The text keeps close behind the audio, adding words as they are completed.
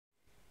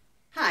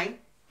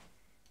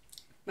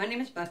My name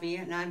is Buffy,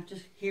 and I'm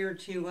just here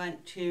to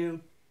want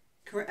to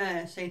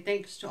say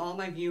thanks to all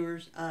my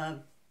viewers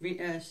of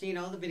seeing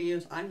all the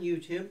videos on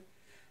YouTube,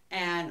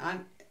 and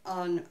I'm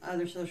on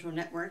other social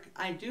network.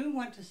 I do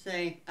want to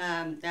say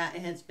that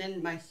it has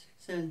been my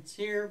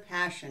sincere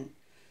passion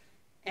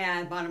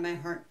and bottom of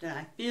my heart that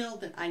I feel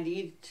that I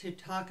need to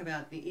talk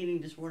about the eating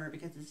disorder,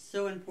 because it's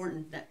so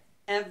important that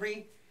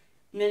every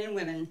men and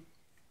women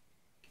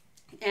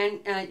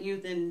and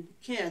youth and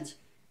kids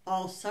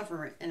all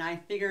suffer it, and I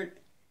figured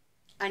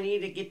I need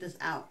to get this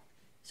out.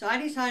 So I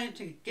decided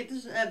to get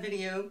this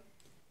video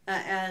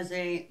as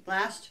a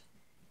last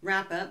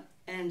wrap up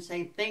and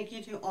say thank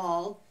you to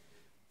all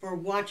for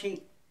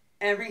watching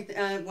every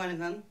one of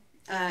them.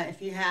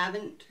 If you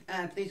haven't,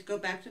 please go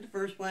back to the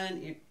first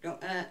one,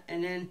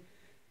 and then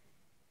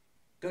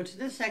go to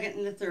the second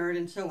and the third,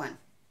 and so on.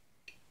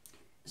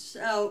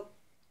 So,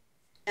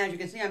 as you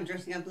can see, I'm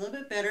dressing up a little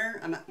bit better.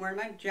 I'm wearing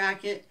my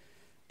jacket.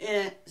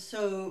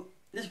 So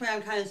this way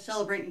I'm kind of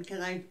celebrating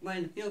because I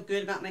wanted to feel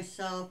good about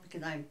myself,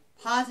 because I'm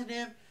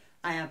positive,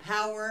 I have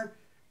power,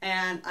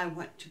 and I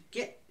want to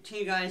get to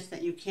you guys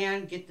that you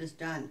can get this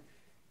done.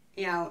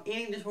 You know,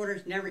 eating disorder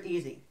is never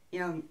easy. You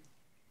know,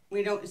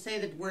 we don't say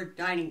the word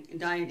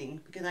dieting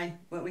because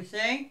what we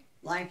say,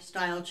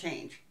 lifestyle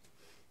change.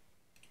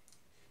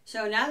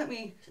 So now that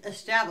we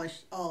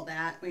established all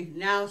that, we've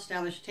now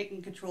established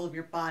taking control of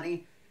your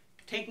body,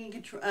 taking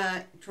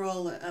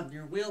control of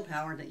your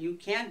willpower, that you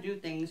can do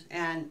things,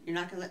 and you're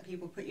not going to let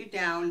people put you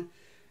down,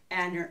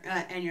 and you're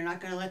not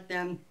going to let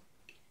them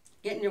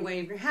get in your way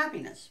of your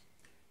happiness.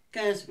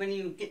 Because when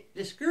you get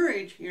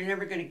discouraged, you're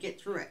never going to get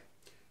through it.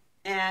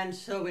 And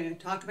so we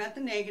talk about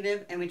the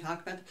negative and we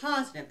talk about the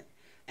positive.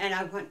 And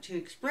I want to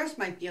express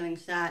my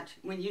feelings that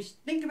when you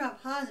think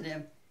about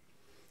positive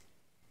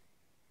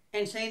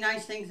and say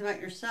nice things about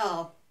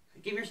yourself,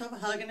 give yourself a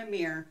hug in a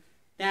mirror,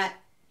 that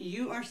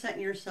you are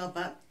setting yourself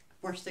up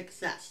for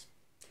success.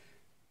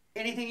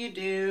 Anything you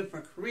do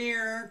for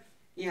career,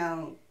 you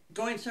know,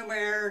 going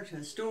somewhere to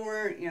the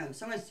store, you know,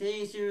 someone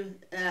sees you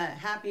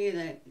happy,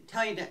 they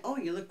tell you that, oh,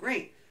 you look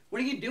great.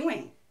 What are you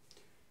doing?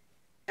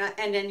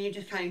 And then you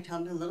just kind of tell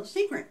them a little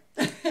secret.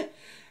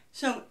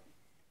 So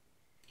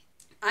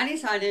I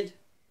decided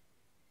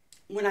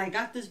when I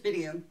got this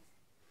video,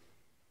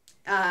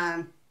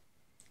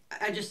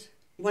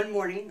 one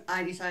morning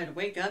I decided to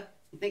wake up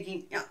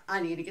thinking, yeah,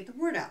 I need to get the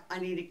word out. I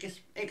need to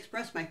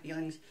express my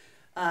feelings.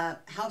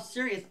 How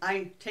serious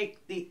I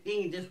take the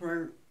eating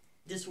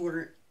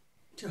disorder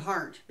to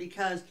heart,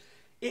 because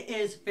it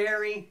is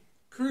very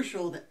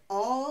crucial that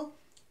all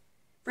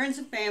friends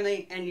and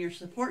family and your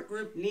support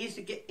group needs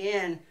to get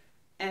in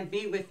and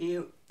be with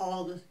you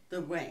all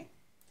the way.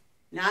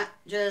 Not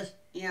just,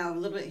 you know, a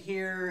little bit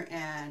here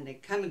and they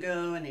come and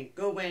go and they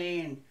go away,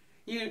 and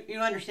you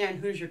understand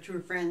who's your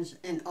true friends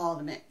in all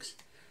the mix.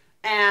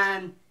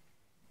 And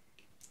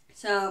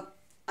so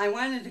I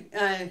wanted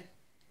to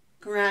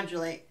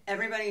congratulate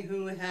everybody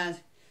who has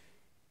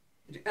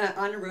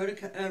on the road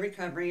to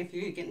recovery. If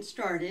you're getting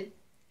started,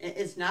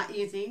 it's not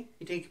easy.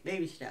 You take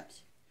baby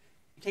steps.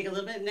 You take a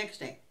little bit the next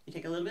day. You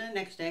take a little bit the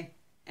next day,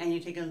 and you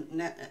take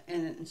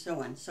and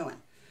so on, so on.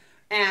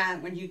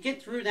 And when you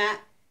get through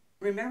that,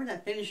 remember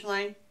that finish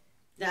line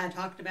that I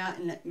talked about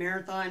in that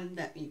marathon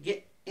that you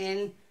get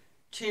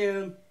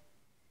into.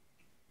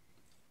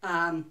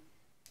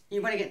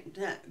 You want to get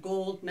that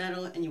gold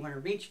medal, and you want to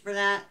reach for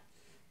that.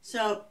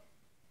 So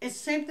it's the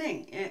same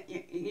thing.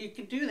 You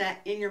can do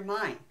that in your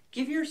mind.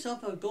 Give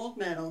yourself a gold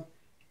medal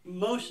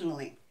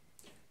emotionally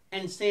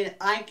and say that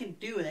I can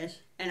do this,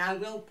 and I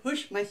will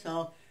push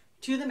myself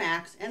to the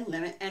max and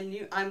limit,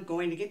 and I'm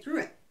going to get through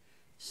it.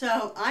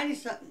 So I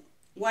just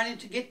wanted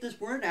to get this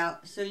word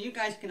out so you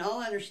guys can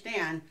all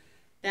understand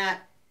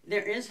that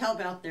there is help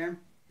out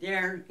there.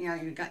 You know,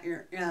 you got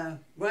your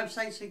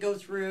websites to go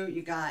through.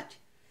 You got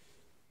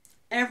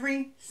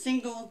every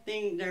single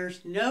thing.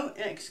 There's no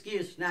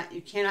excuse that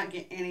you cannot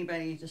get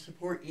anybody to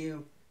support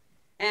you,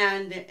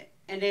 and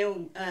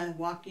they'll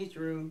walk you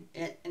through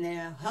it, and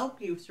they'll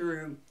help you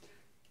through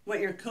what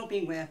you're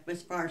coping with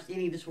as far as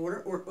eating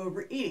disorder or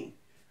overeating.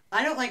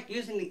 I don't like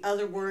using the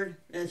other word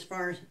as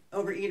far as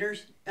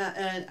overeaters.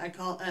 I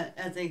call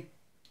as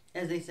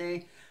they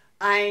say.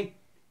 I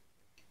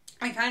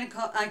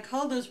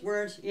call those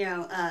words, you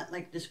know,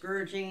 like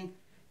discouraging.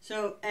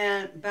 So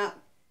about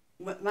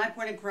what my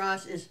point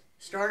across is,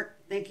 start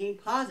thinking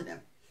positive.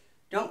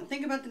 Don't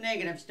think about the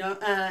negatives. Don't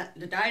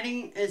the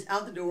dieting is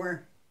out the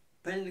door.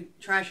 Put in the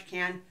trash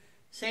can.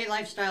 Say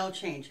lifestyle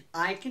change.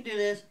 I can do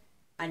this.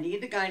 I need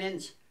the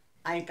guidance.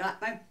 I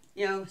got my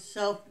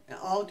self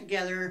all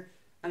together.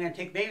 I'm going to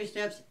take baby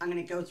steps. I'm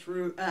going to go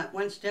through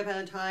one step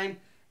at a time,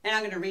 and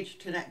I'm going to reach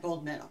to that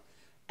gold medal.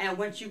 And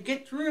once you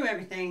get through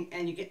everything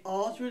and you get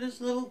all through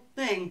this little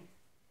thing,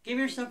 give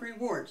yourself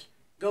rewards.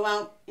 Go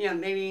out, you know,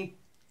 maybe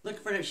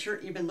look for that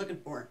shirt you've been looking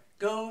for.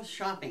 Go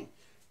shopping.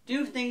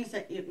 Do things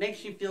that it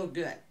makes you feel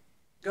good.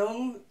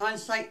 Go on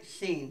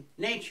sightseeing,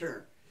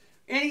 nature.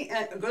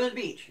 Go to the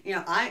beach. You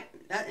know,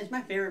 that is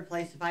my favorite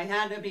place. If I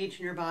had a beach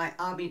nearby,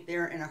 I'll be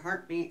there in a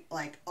heartbeat,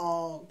 like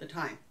all the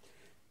time,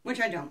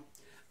 which I don't.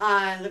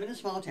 I live in a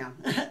small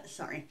town.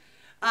 Sorry.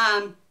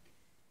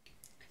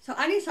 So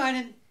I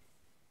decided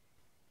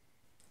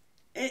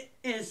it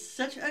is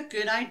such a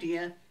good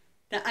idea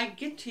that I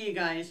get to you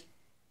guys,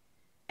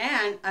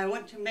 and I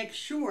want to make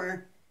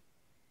sure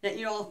that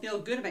you all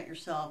feel good about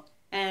yourself,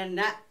 and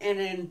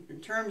in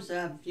terms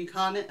of if you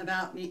comment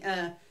about me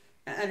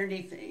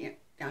underneath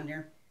down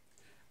there,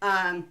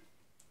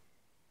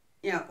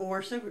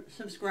 or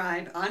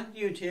subscribe on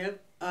YouTube,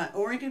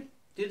 or you can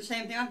do the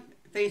same thing on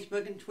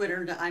Facebook and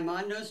Twitter. That I'm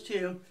on those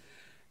too.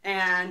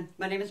 And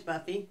my name is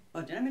Buffy.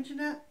 Oh, did I mention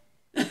that?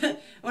 I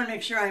want to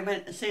make sure I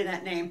meant to say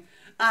that name.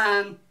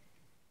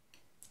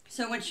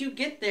 So once you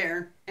get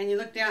there and you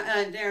look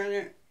down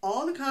there,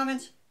 all the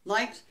comments,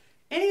 likes,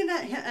 any of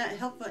that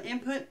helpful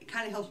input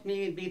kind of helps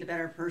me be the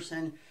better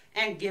person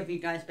and give you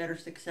guys better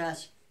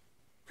success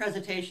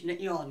presentation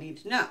that you all need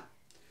to know.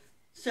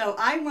 So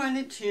I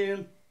wanted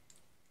to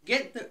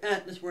get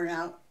this word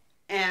out,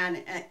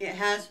 and it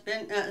has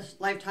been a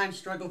lifetime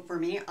struggle for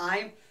me.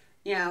 I've,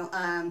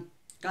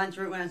 gone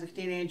through it when I was a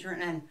teenager,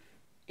 and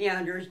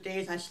there's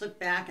days I slip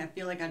back. I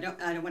feel like I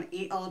don't want to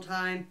eat all the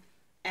time,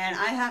 and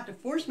I have to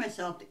force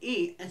myself to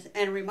eat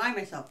and remind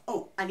myself,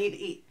 oh, I need to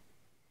eat,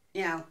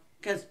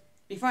 because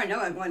before I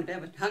know it, I'm going to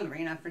bed with hungry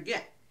and I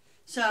forget.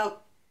 So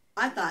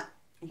I thought,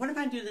 what if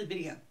I do this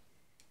video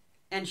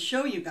and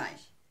show you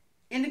guys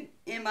in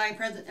my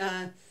present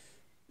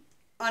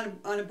on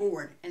a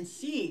board and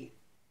see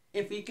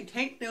if you can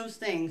take those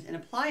things and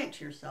apply it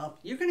to yourself.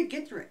 You're going to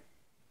get through it.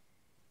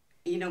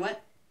 You know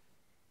what?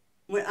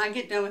 When I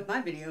get done with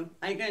my video,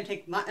 I'm going to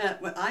take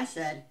what I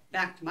said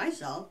back to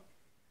myself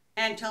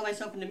and tell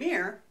myself in the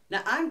mirror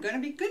that I'm going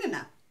to be good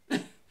enough.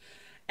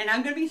 And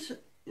I'm going to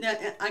be,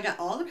 I got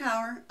all the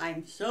power,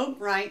 I'm so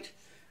bright,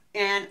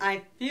 and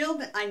I feel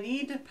that I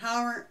need to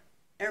power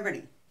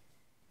everybody.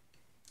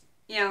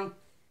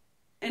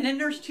 And then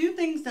there's two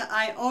things that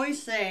I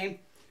always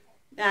say,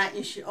 that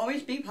you should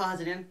always be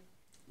positive,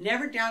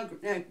 never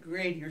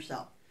downgrade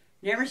yourself.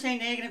 Never say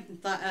negative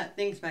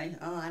things by,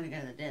 oh, I'm good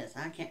at this,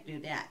 I can't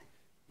do that.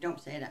 Don't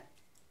say that.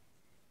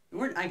 The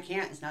word I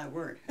can't is not a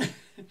word.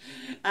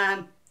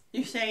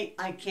 You say,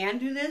 I can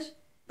do this,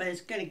 but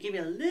it's going to give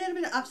you a little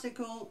bit of a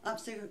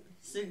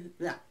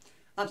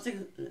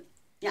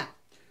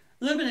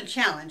little bit of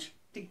challenge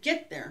to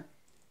get there.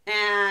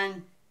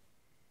 And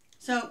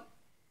so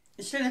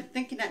instead of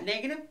thinking that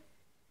negative,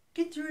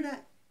 get through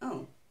that,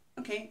 oh,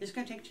 okay, it's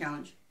going to take a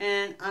challenge,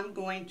 and I'm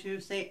going to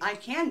say, I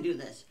can do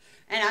this,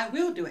 and I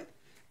will do it.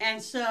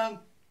 And so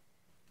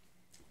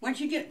once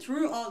you get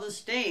through all the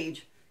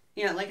stage,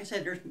 like I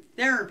said, there's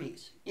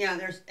therapies,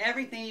 there's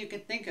everything you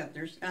can think of.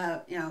 There's,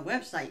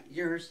 website,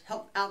 there's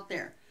help out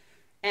there.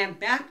 And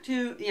back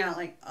to,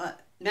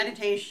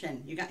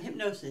 meditation, you got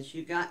hypnosis,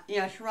 you got,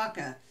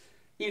 shraka,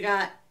 you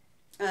got,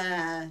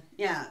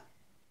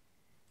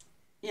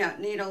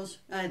 needles,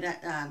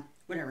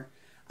 whatever,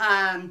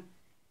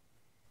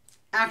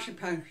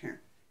 acupuncture,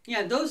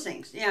 those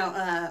things,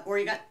 or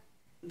you got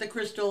the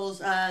crystals,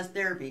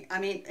 therapy. I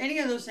mean, any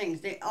of those things,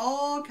 they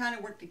all kind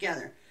of work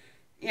together,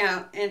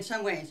 in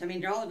some ways. I mean,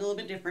 they're all a little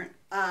bit different,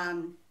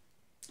 and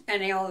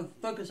they all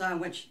focus on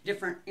which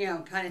different,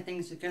 kind of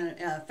things are going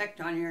to affect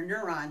on your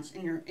neurons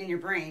in your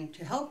brain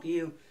to help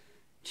you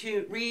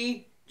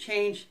to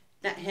change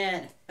that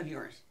head of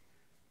yours.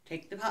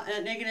 Take the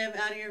negative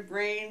out of your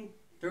brain,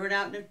 throw it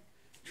out in the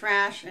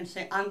trash, and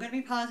say, I'm going to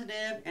be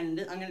positive, and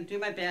I'm going to do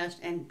my best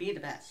and be the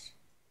best.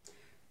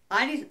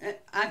 I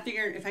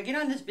figured if I get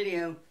on this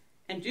video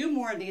and do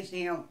more of these,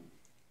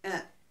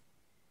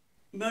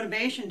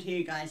 motivation to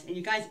you guys, and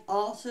you guys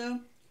also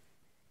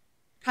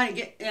kind of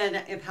get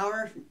that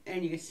empower,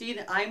 and you can see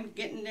that I'm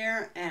getting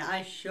there, and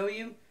I show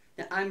you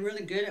that I'm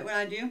really good at what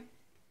I do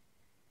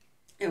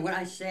and what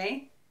I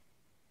say,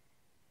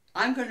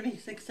 I'm going to be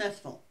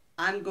successful.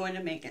 I'm going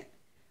to make it.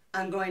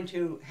 I'm going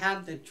to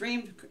have the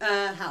dream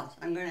house.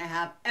 I'm going to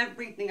have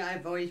everything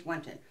I've always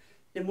wanted.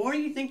 The more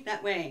you think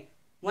that way,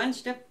 one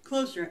step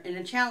closer in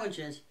the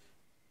challenges,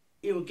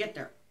 you will get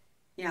there.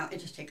 It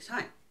just takes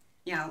time.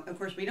 Of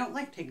course, we don't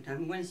like taking time.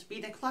 We want to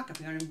speed the clock up.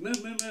 We want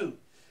to move.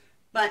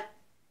 But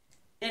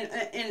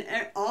in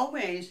all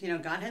ways,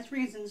 God has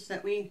reasons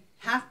that we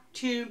have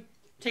to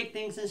take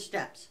things in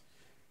steps.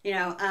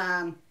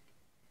 Back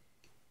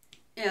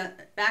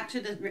to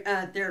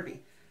the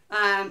therapy.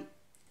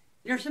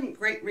 There's some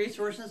great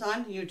resources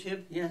on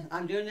YouTube.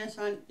 I'm doing this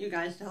on you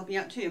guys to help you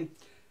out too.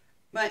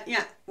 But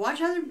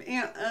watch other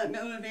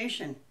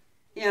motivation,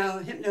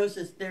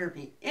 hypnosis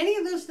therapy, any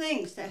of those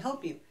things that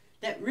help you,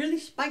 that really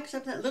spikes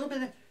up that little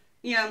bit of,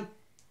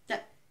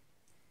 that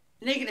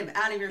negative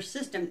out of your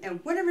system,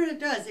 and whatever it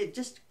does, it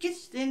just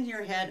gets into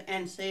your head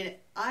and say,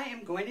 I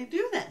am going to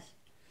do this.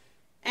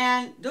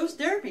 And those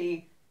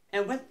therapy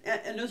and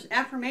and those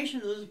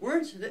affirmations, those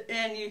words,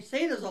 and you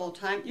say those all the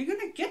time, you're going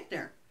to get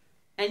there.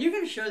 And you're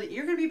going to show that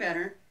you're going to be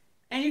better,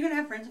 and you're going to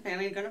have friends and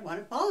family who are going to want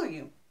to follow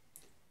you.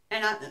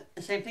 And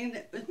the same thing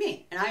with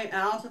me. And I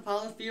also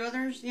follow a few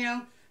others,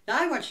 that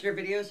I watch their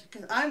videos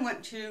because I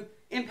want to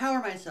empower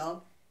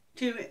myself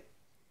to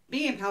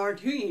be empowered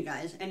to you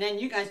guys. And then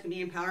you guys can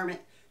be empowerment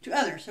to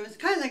others. So it's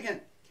kind of like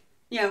a,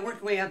 work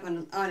your way up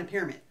on a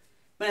pyramid,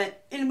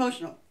 but in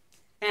emotional.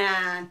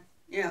 And,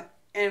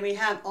 and we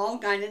have all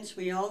guidance.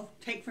 We all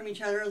take from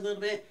each other a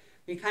little bit.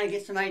 We kind of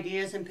get some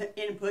ideas and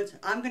inputs.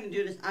 I'm going to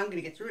do this. I'm going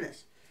to get through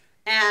this.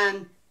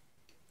 And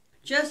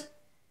just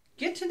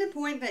get to the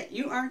point that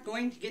you are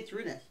going to get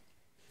through this.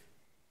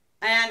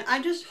 And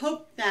I just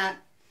hope that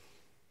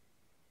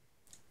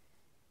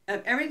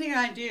of everything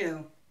I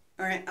do,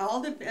 or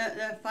all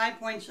the 5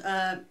 points,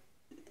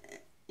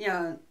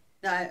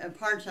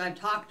 parts I've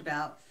talked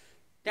about,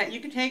 that you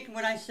can take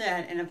what I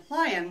said and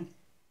apply them.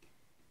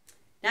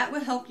 That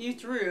will help you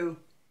through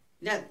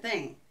that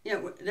thing,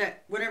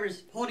 that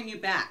whatever's holding you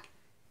back.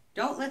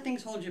 Don't let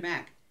things hold you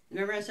back.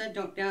 Remember I said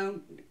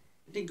don't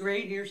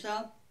degrade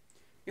yourself?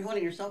 You're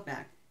holding yourself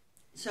back.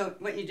 So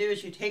what you do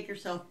is you take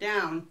yourself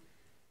down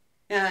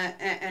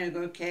and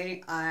go,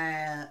 okay,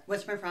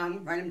 what's my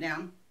problem? Write them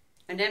down.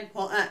 And then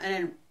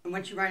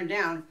once you write them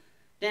down,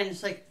 then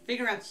it's like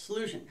figure out the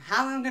solution.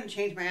 How am I going to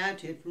change my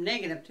attitude from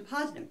negative to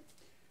positive?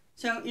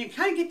 So you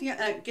kind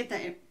of get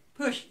that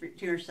push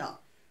to yourself.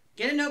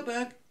 Get a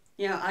notebook.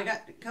 I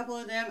got a couple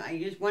of them. I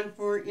use one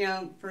for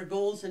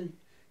goals and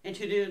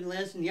to-do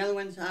lists, and the other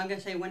ones I'm going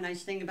to say one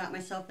nice thing about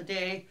myself a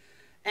day.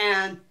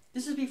 And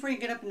this is before you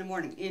get up in the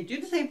morning. You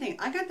do the same thing.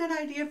 I got that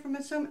idea from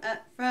one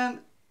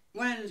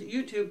of the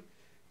YouTube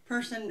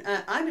person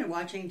I've been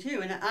watching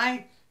too, and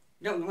I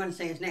don't want to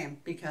say his name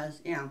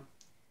because I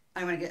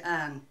don't want to get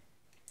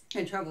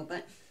in trouble.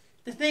 But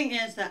the thing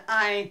is that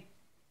I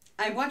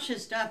watch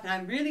his stuff, and I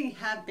really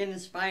have been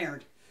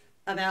inspired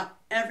about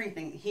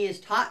everything. He has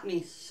taught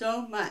me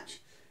so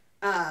much.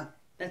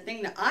 The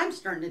thing that I'm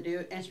starting to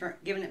do and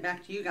start giving it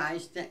back to you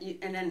guys,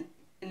 and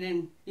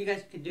then you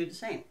guys could do the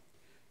same.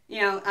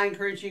 I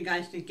encourage you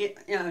guys to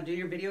get do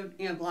your video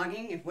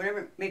blogging, if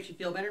whatever makes you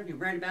feel better. If you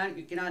read about it,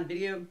 you get on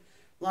video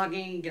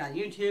blogging, get on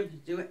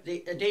YouTube, do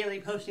it a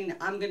daily posting that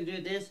I'm going to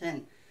do this,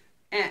 and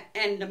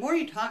the more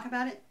you talk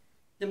about it,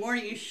 the more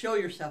you show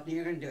yourself that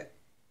you're going to do it.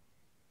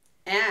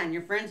 And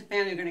your friends and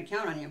family are going to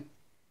count on you.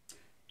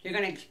 You're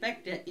going to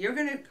expect it. You're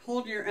going to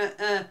hold your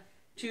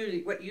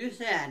to what you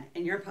said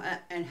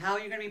and how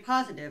you're going to be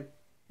positive.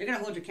 They're going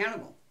to hold you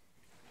accountable.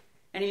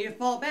 And if you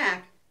fall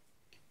back,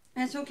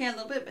 that's okay a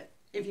little bit, but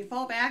if you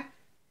fall back,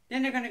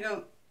 then they're going to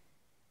go,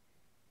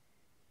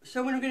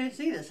 so when are we going to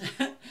see this?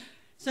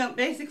 So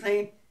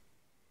basically,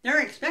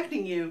 they're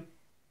expecting you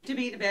to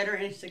be the better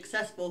and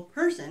successful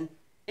person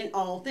in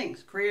all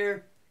things.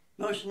 Career,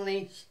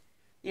 emotionally,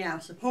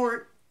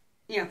 support,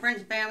 friends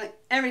and family,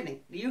 everything.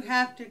 You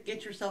have to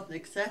get yourself to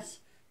success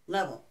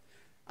level.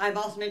 I've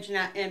also mentioned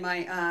that in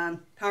my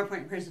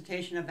PowerPoint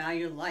presentation of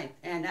Value of Life.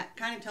 And that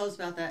kind of tells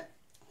about that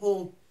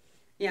whole,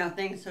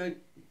 thing. So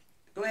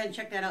go ahead and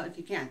check that out if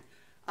you can.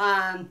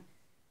 And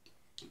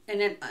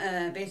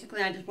then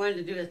basically I just wanted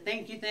to do a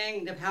thank you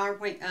thing. The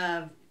PowerPoint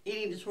of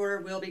eating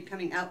disorder will be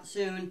coming out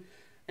soon.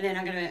 And then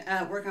I'm going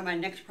to work on my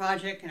next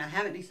project. And I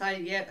haven't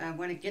decided yet. I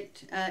want to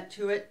get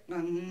to it.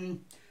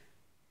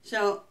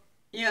 So,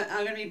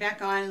 I'm going to be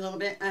back on a little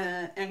bit.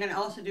 I'm going to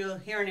also do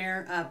here and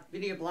there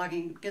video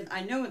blogging. Because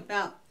I know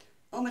about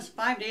almost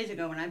 5 days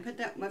ago when I put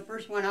my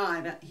first one on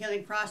about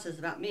healing process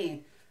about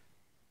me,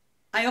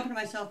 I opened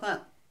myself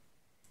up.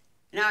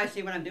 Now I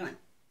see what I'm doing.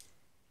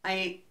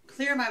 I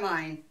clear my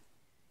mind,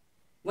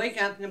 wake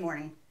up in the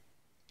morning,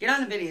 get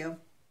on the video,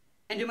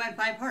 and do my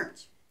 5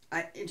 parts.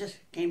 It just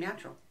came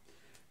natural.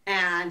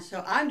 And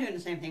so I'm doing the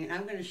same thing, and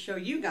I'm going to show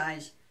you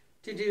guys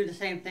to do the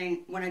same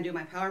thing when I do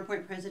my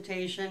PowerPoint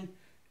presentation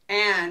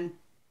and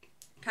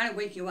kind of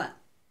wake you up.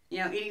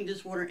 Eating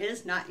disorder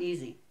is not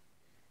easy.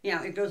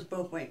 It goes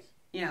both ways.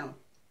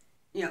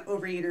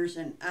 Overeaters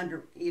and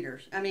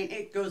undereaters. I mean,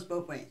 it goes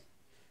both ways.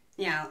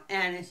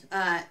 And it's,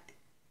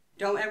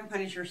 don't ever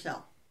punish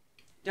yourself.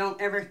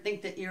 Don't ever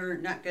think that you're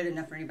not good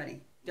enough for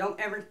anybody. Don't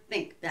ever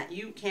think that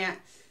you can't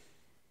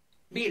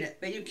beat it,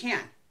 but you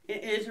can.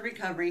 It is a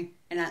recovery,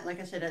 and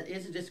like I said, it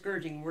is a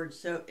discouraging word.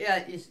 So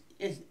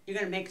you're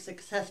going to make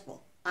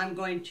successful. I'm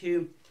going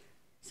to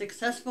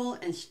successful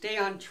and stay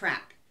on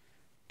track,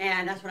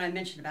 and that's what I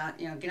mentioned about.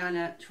 Get on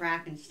that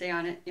track and stay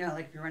on it.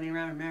 Like if you're running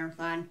around a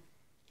marathon,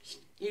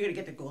 you're going to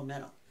get the gold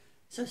medal.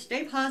 So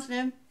stay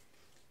positive,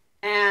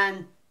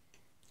 and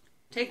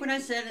take what I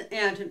said,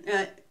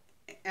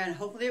 and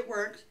hopefully it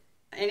works.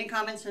 Any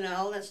comments and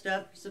all that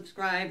stuff,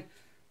 subscribe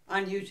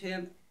on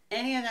YouTube.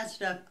 Any of that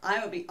stuff,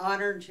 I would be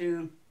honored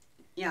to,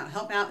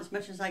 help out as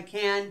much as I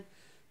can,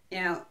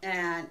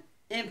 and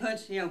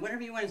inputs,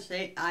 whatever you want to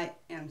say. I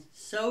am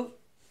so,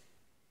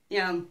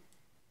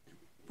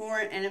 for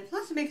it, and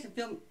plus it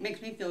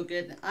makes me feel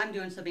good that I'm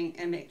doing something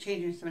and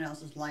changing someone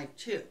else's life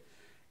too.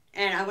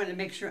 And I want to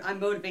make sure I'm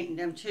motivating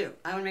them too.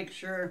 I want to make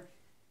sure,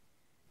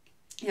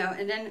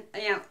 and then,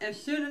 and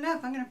soon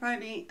enough, I'm going to probably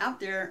be out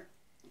there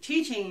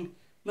teaching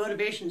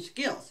motivation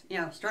skills.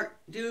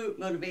 Do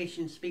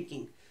motivation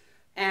speaking,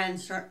 and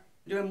start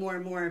doing more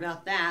and more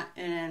about that,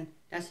 and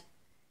that's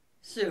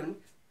soon,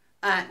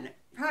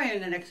 probably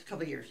in the next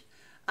couple of years.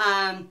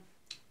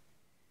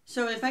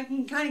 So if I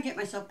can kind of get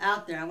myself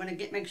out there, I want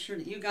to make sure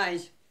that you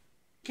guys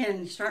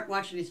can start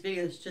watching these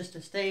videos just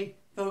to stay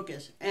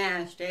focused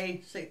and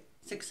stay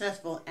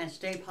successful and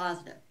stay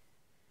positive.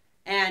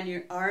 And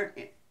you are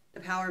the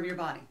power of your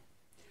body.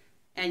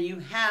 And you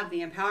have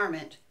the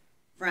empowerment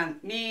from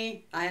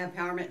me. I have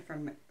empowerment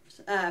from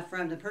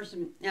the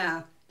person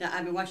that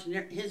I've been watching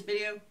his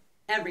video.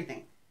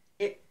 Everything.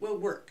 It will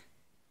work.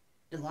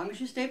 As long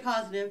as you stay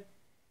positive,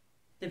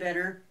 the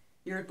better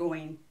you're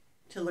going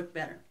to look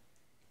better.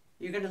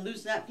 You're going to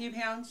lose that few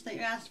pounds that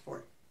you asked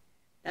for.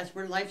 That's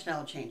where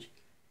lifestyle change.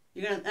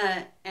 You're going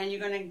to and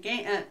you're going to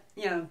gain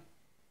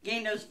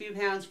gain those few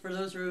pounds for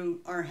those who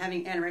are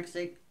having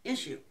anorexic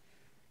issue,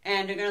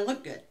 and they're going to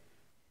look good.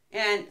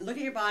 And look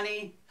at your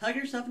body, hug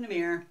yourself in the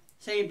mirror,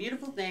 say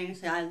beautiful things,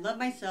 say I love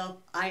myself.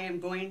 I am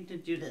going to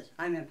do this.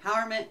 I'm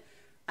empowerment.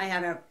 I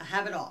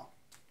have it all.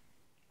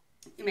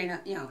 You may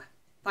not,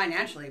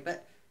 financially,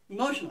 but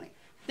emotionally.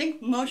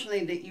 Think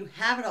emotionally that you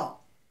have it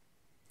all.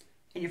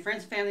 And your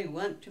friends and family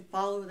want to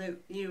follow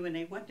you, and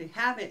they want to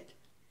have it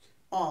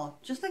all,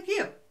 just like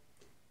you.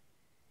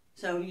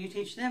 So you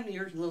teach them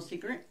your little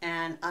secret,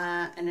 and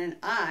then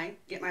I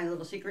get my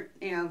little secret,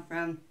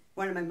 from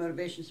one of my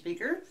motivation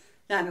speakers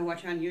that I've been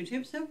watching on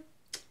YouTube. So,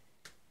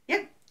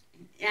 yeah,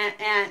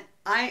 and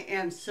I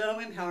am so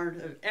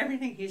empowered of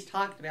everything he's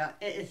talked about.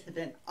 It has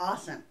been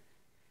awesome,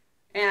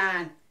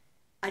 and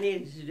I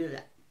needed to do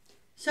that.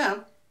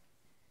 So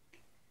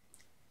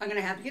I'm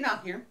gonna have to get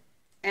off here,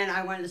 and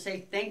I wanted to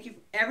say thank you,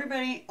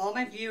 everybody, all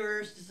my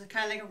viewers. This is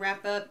kind of like a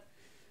wrap up.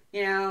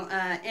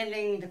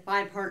 Ending the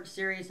 5-part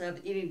series of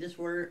eating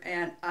disorder,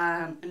 and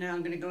then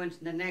I'm going to go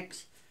into the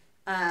next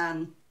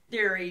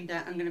theory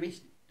that I'm going to be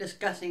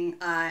discussing.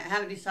 I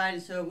haven't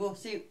decided, so we'll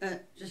see.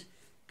 Just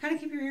kind of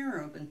keep your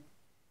ear open,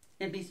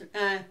 and be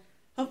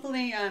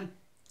hopefully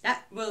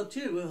that will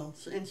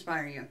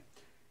inspire you,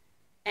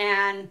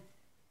 and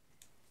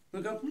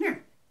we'll go from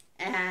there.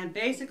 And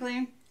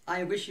basically,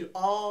 I wish you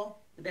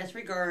all the best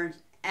regards,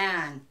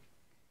 and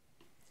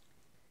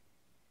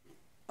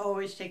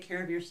always take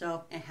care of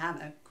yourself and have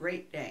a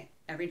great day.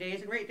 Every day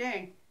is a great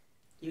day.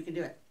 You can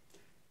do it.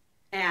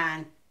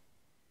 And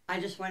I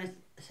just want to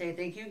say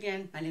thank you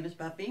again. My name is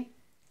Buffy.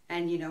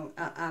 And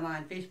I'm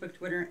on Facebook,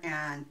 Twitter,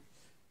 and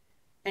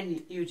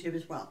YouTube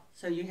as well.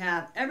 So you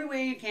have every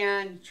way you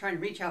can try to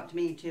reach out to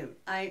me too.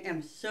 I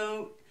am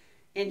so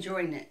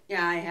enjoying it.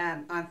 Yeah, I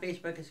have on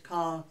Facebook. It's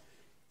called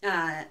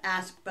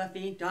Ask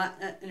Buffy.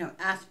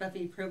 Ask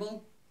Buffy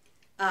Pribble.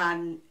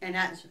 And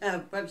that's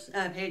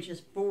web page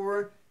is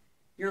for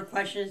your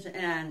questions,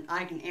 and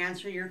I can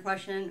answer your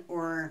question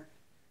or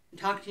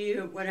talk to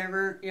you,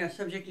 whatever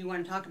subject you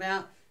want to talk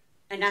about.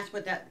 And that's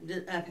what that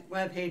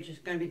web page is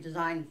going to be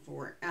designed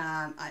for.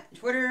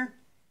 Twitter,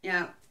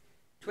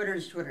 Twitter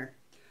is Twitter.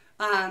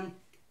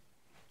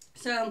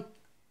 So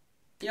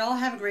y'all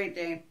have a great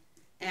day,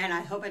 and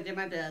I hope I did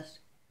my best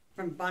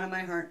from the bottom of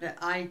my heart that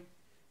I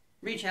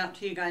reach out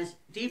to you guys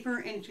deeper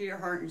into your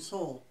heart and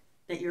soul,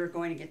 that you're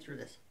going to get through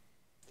this.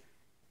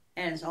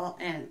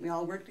 And we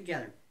all work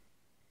together.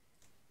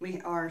 We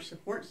are a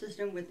support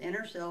system within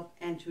ourselves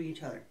and to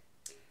each other.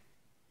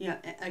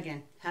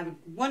 Again, have a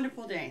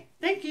wonderful day.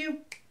 Thank you.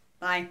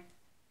 Bye.